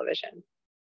and television,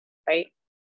 right?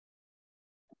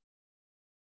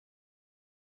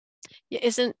 Yeah,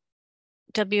 isn't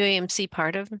WAMC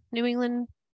part of New England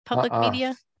Public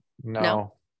Media?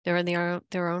 No, they're in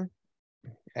their own.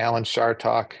 Alan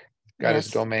Chartock got his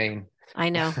domain. I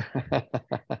know.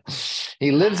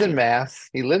 He lives in Mass.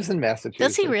 He lives in Massachusetts.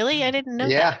 Does he really? I didn't know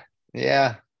that.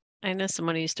 Yeah. I know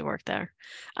someone who used to work there.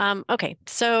 Okay.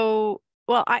 So,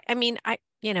 well, I mean,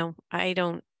 you know, I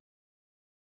don't,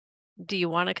 do you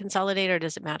want to consolidate or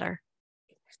does it matter?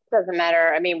 Doesn't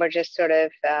matter. I mean, we're just sort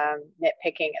of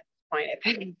nitpicking at this point, I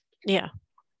think. Yeah.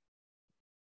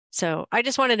 So I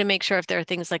just wanted to make sure if there are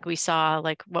things like we saw,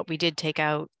 like what we did take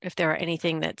out, if there are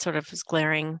anything that sort of was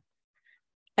glaring.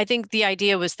 I think the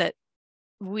idea was that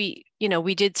we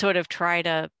did sort of try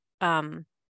to,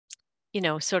 you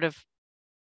know, sort of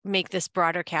make this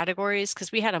broader categories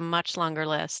because we had a much longer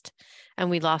list and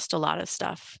we lost a lot of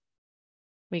stuff.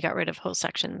 We got rid of whole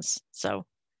sections. So,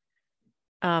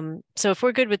 so if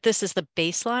we're good with this as the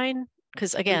baseline,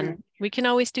 because again, we can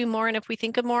always do more. And if we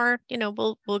think of more, you know,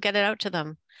 we'll get it out to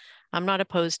them. I'm not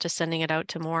opposed to sending it out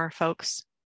to more folks.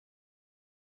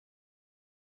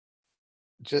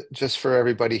 Just for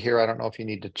everybody here, I don't know if you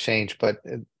need to change, but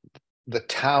the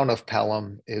town of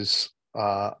Pelham is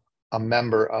a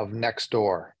member of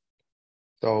Nextdoor.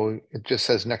 So it just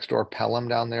says Nextdoor Pelham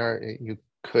down there. You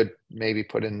could maybe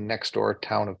put in Nextdoor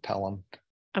Town of Pelham.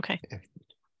 Okay.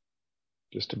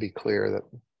 Just to be clear that,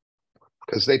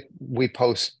 because we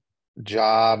post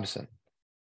jobs and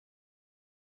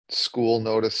school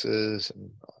notices and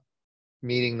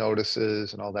meeting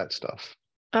notices and all that stuff.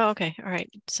 Oh, okay. All right.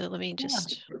 So let me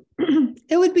just.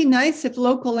 It would be nice if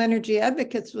Local Energy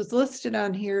Advocates was listed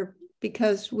on here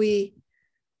because we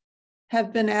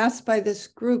have been asked by this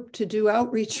group to do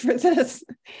outreach for this.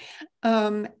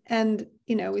 And,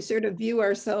 you know, we sort of view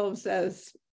ourselves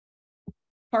as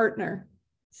partner.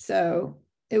 So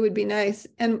it would be nice.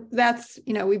 And that's,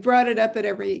 you know, we brought it up at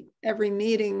every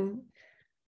meeting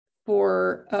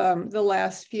for the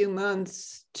last few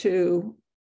months to,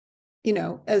 you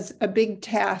know, as a big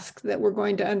task that we're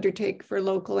going to undertake for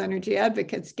Local Energy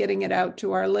Advocates, getting it out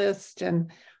to our list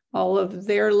and all of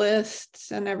their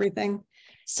lists and everything.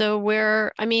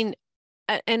 So I mean,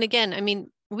 and again, I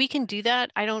mean, we can do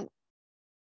that. I'm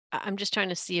just trying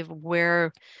to see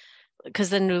because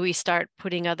then we start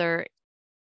putting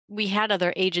we had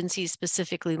other agencies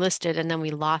specifically listed and then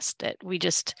we lost it. We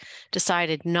just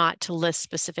decided not to list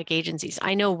specific agencies.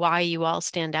 I know why you all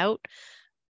stand out,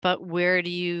 but where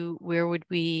would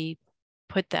we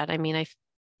put that? I mean,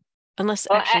 unless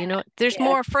actually, you know, there's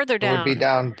more further down. It would be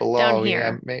down below. Down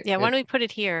here. Yeah. Why don't we put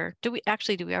it here? Do we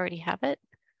already have it?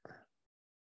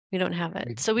 We don't have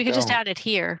it. So we could just add it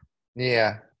here.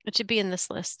 Yeah. It should be in this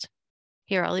list.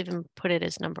 Here, I'll even put it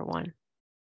as number 1.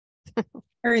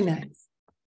 Very nice.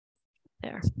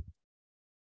 There.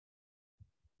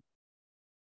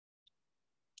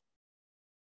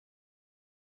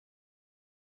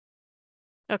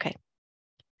 Okay.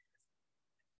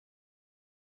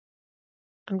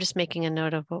 I'm just making a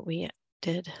note of what we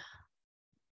did.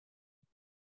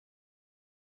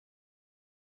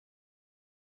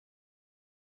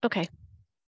 Okay.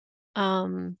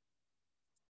 All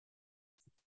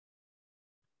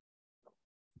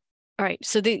right.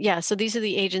 So these are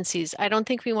the agencies. I don't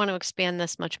think we want to expand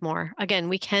this much more. Again,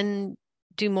 we can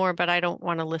do more, but I don't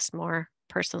want to list more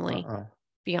personally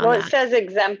beyond that. Well, it says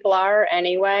exemplar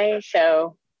anyway,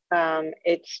 so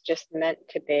it's just meant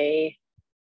to be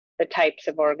the types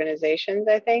of organizations,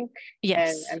 I think.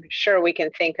 Yes. And I'm sure we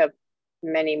can think of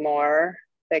many more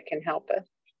that can help us.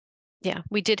 Yeah,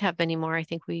 we did have many more. I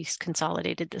think we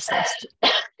consolidated this list.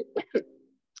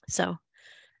 So,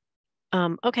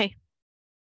 okay.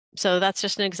 So that's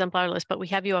just an exemplar list, but we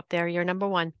have you up there. You're number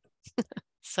 1.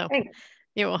 So Thanks.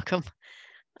 You're welcome.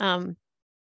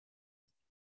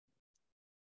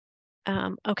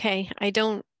 Okay, I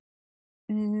don't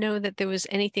know that there was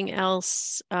anything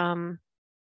else. Oh,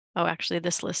 actually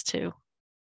this list too.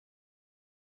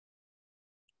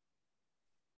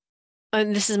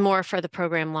 And this is more for the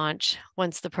program launch.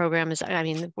 Once the program is, I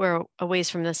mean, we're a ways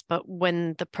from this, but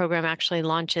when the program actually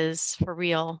launches for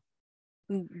real,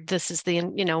 this is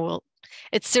the, you know,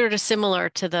 it's sort of similar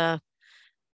to the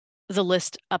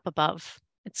list up above.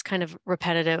 It's kind of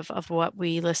repetitive of what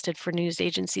we listed for news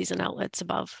agencies and outlets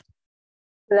above.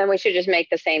 So then we should just make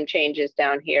the same changes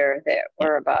down here that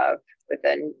were above with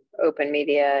the open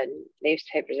media and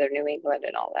newspapers of New England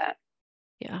and all that.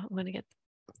 Yeah, I'm gonna get,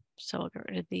 so I'll get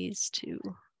rid of these two.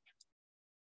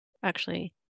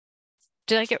 Actually,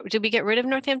 did we get rid of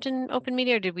Northampton Open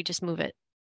Media or did we just move it?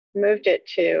 Moved it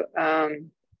to,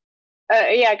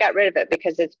 yeah, I got rid of it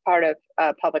because it's part of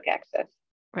public access.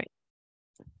 Right.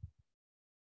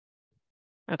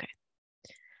 Okay.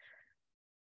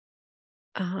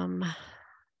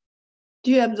 Do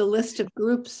you have the list of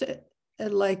groups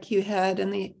like you had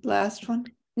in the last one?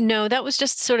 No, that was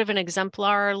just sort of an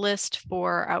exemplar list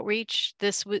for outreach.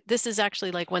 This is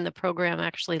actually like when the program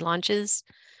actually launches.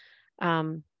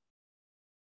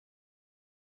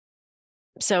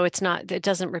 So it's not, it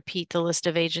doesn't repeat the list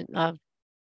of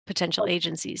potential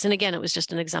agencies. And again, it was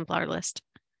just an exemplar list.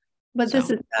 But this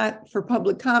is not for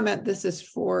public comment. This is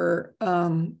for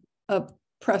a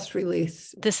press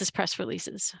release. This is press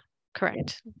releases.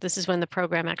 Correct. This is when the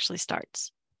program actually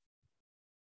starts.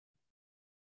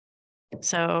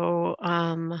 So,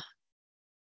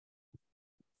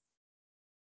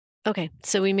 okay,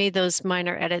 so we made those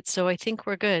minor edits. So I think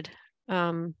we're good.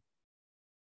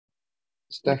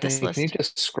 Stephanie, can you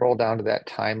just scroll down to that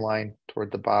timeline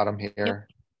toward the bottom here? Yep.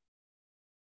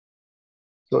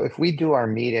 So if we do our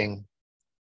meeting,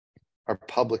 our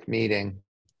public meeting,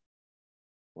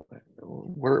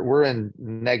 we're in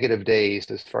negative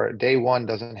days as far day one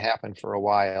doesn't happen for a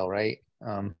while, right?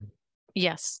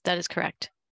 Yes, that is correct.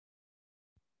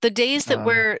 The days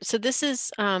that so this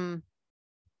is,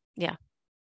 yeah.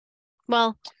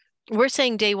 Well, we're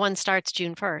saying day one starts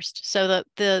June 1st. So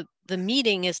the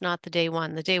meeting is not the day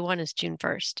one. The day one is June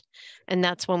 1st. And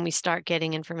that's when we start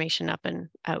getting information up and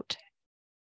out.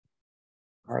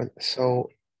 So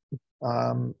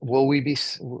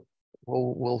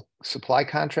will supply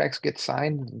contracts get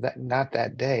signed not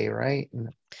that day, right?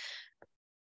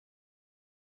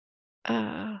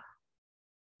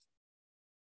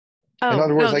 Oh, in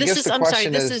other words, no, I guess the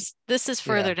question is, this is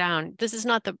further down. This is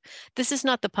not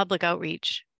the public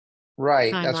outreach.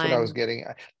 Right, timeline. That's what I was getting.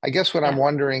 I guess what I'm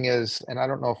wondering is, and I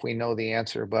don't know if we know the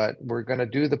answer, but we're going to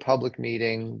do the public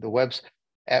meeting, the webs.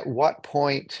 At what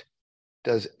point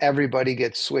does everybody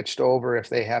get switched over if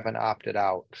they haven't opted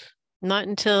out? Not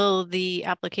until the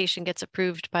application gets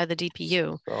approved by the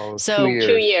DPU. So 2 years.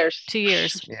 2 years. 2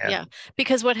 years. Yeah.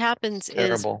 Because what happens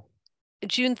is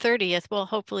June 30th, well,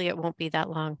 hopefully it won't be that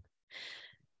long.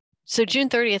 So June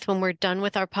 30th, when we're done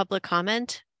with our public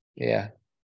comment. Yeah.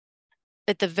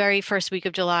 At the very first week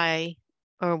of July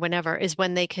or whenever is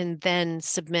when they can then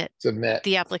submit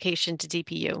the application to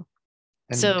DPU.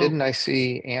 And so, didn't I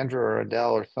see Andrew or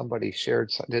Adele or somebody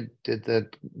shared?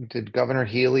 Did Governor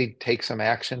Healy take some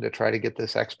action to try to get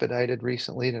this expedited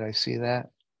recently? Did I see that?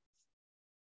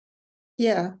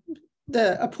 Yeah,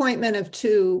 the appointment of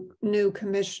 2 new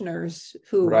commissioners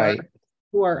who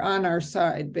are on our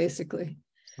side, basically.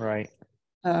 Right.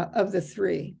 Of the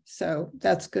 3, so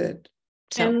that's good.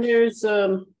 And there's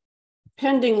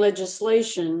pending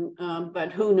legislation,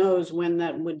 but who knows when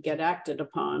that would get acted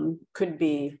upon? Could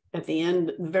be at the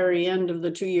very end of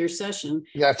the 2-year session.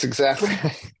 That's exactly.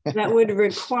 That would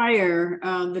require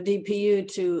the DPU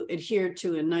to adhere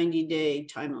to a 90-day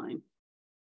timeline.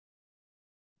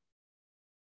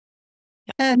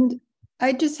 And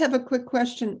I just have a quick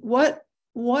question. What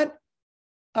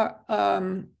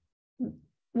the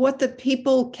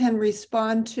people can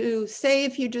respond to, say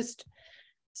if you just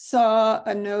saw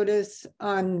a notice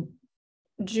on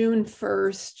June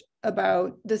 1st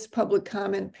about this public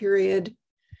comment period,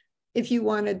 if you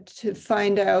wanted to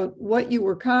find out what you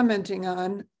were commenting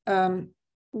on,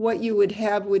 what you would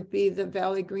have would be the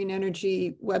Valley Green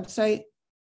Energy website?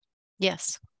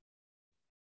 Yes.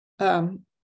 So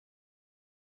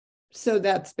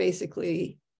that's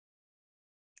basically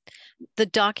the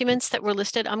documents that were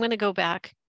listed. I'm going to go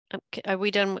back. Are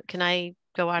we done? Can I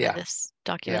go out of this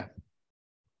document? Yeah.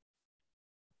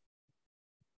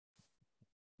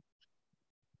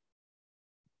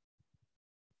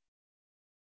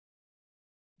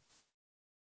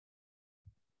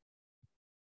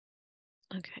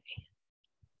 Okay.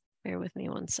 Bear with me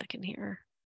 1 second here.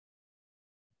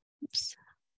 Oops.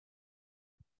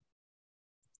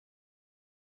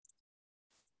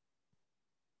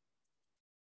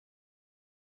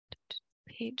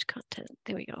 page content.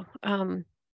 There we go.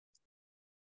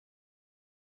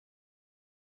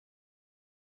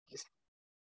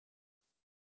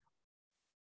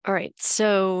 All right,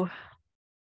 so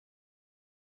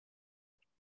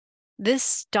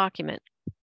this document,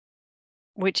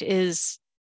 which is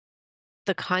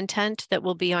the content that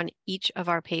will be on each of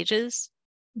our pages,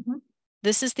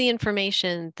 this is the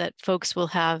information that folks will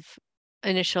have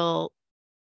initial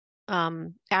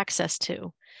access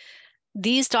to.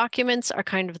 These documents are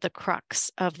kind of the crux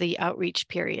of the outreach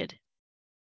period.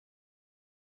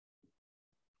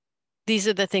 These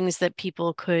are the things that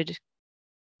people could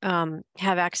have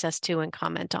access to and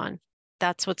comment on.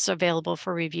 That's what's available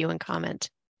for review and comment.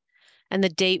 And the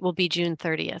date will be June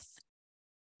 30th,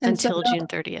 and until June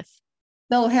 30th.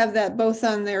 They'll have that both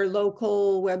on their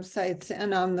local websites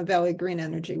and on the Valley Green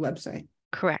Energy website.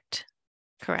 Correct.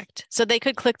 Correct. So they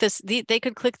could click this, they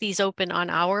could click these open on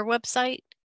our website,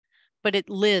 but it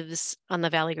lives on the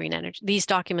Valley Green Energy. These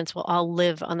documents will all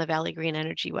live on the Valley Green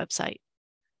Energy website.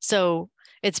 So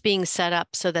it's being set up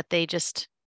so that they just,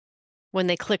 when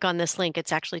they click on this link,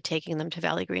 it's actually taking them to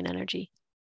Valley Green Energy.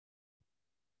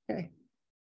 Okay.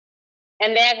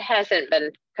 And that hasn't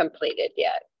been completed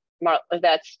yet.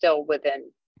 That's still within,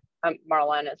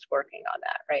 Marlena's working on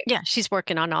that, right? Yeah, she's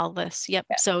working on all this. Yep.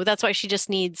 Yeah. So that's why she just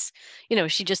needs,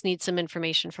 she just needs some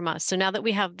information from us. So now that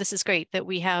we have, this is great that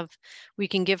we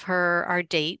can give her our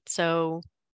date. So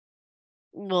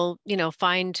we'll,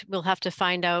 we'll have to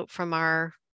find out from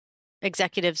our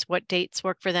executives what dates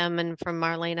work for them and from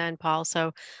Marlena and Paul.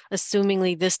 So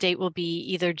assumingly this date will be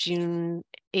either June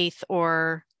 8th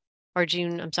or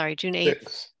June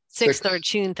 8th. 6th or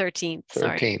June 13th.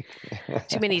 Sorry.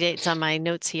 Too many dates on my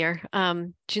notes here.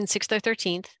 June 6th or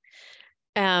 13th.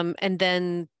 And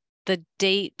then the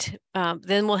date,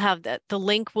 then we'll have that. The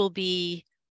link will be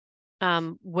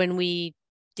when we,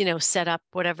 set up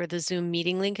whatever the Zoom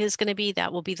meeting link is going to be.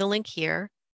 That will be the link here.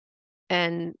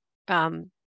 And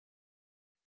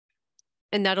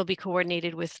that'll be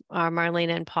coordinated with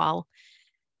Marlena and Paul.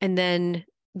 And then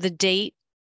the date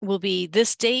will be,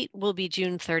 this date will be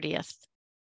June 30th.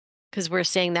 Because we're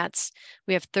saying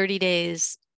we have 30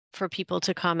 days for people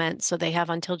to comment. So they have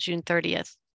until June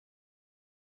 30th.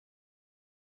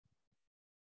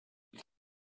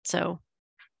 So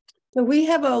we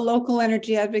have a local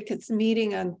energy advocates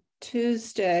meeting on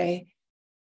Tuesday.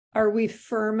 Are we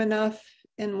firm enough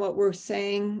in what we're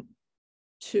saying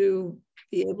to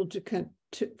be able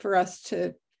for us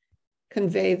to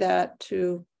convey that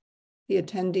to the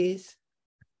attendees?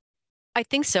 I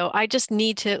think so. I just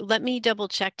need to, let me double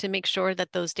check to make sure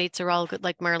that those dates are all good.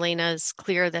 Like Marlena is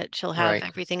clear that she'll have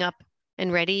everything up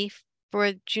and ready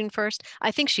for June 1st.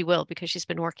 I think she will because she's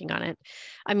been working on it.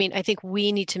 I mean, I think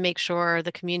we need to make sure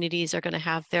the communities are going to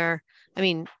have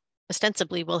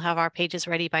ostensibly we'll have our pages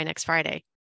ready by next Friday.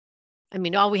 I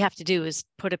mean, all we have to do is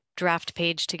put a draft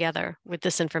page together with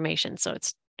this information. So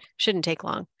it shouldn't take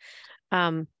long.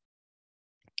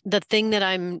 The thing that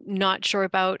I'm not sure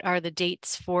about are the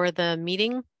dates for the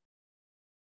meeting,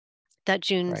 that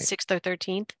June 6th or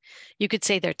 13th. You could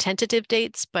say they're tentative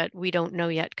dates, but we don't know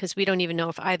yet because we don't even know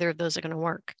if either of those are going to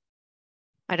work.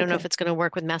 I don't know if it's going to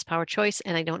work with Mass Power Choice,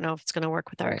 and I don't know if it's going to work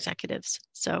with our executives.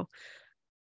 So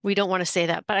we don't want to say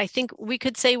that, but I think we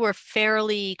could say we're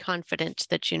fairly confident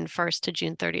that June 1st to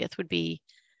June 30th would be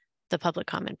the public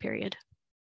comment period.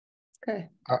 Okay.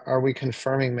 Are we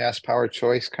confirming Mass Power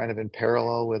Choice kind of in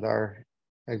parallel with our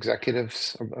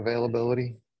executives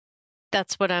availability?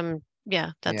 That's what I'm,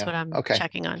 what I'm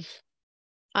checking on.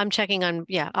 I'm checking on,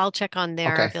 I'll check on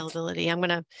their availability. I'm going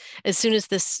to, as soon as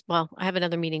this, I have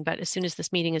another meeting, but as soon as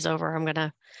this meeting is over, I'm going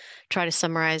to try to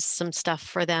summarize some stuff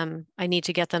for them. I need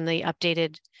to get them the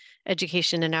updated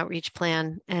education and outreach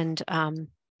plan and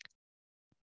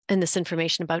this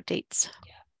information about dates.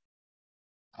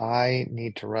 I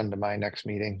need to run to my next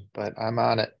meeting, but I'm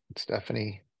on it.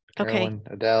 Stephanie, Carolyn,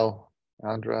 Adele,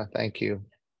 Andra, thank you.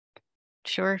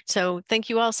 Sure. So thank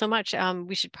you all so much.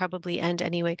 We should probably end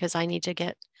anyway, because I need to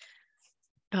get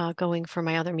going for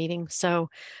my other meeting. So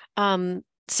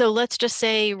let's just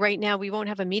say right now we won't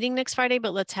have a meeting next Friday,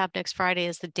 but let's have next Friday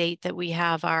as the date that we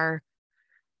have our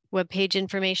webpage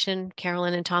information.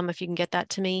 Carolyn and Tom, if you can get that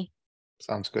to me.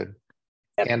 Sounds good.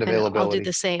 And availability. I'll do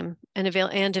the same. And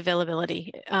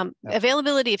availability.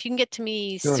 Availability, if you can get to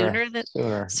me sooner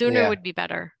would be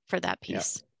better for that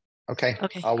piece. Yeah. Okay.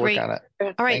 I'll work on it.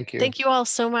 All right. Thank you all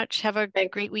so much. Have a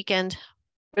great weekend.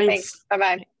 Thanks.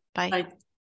 Bye-bye. Bye.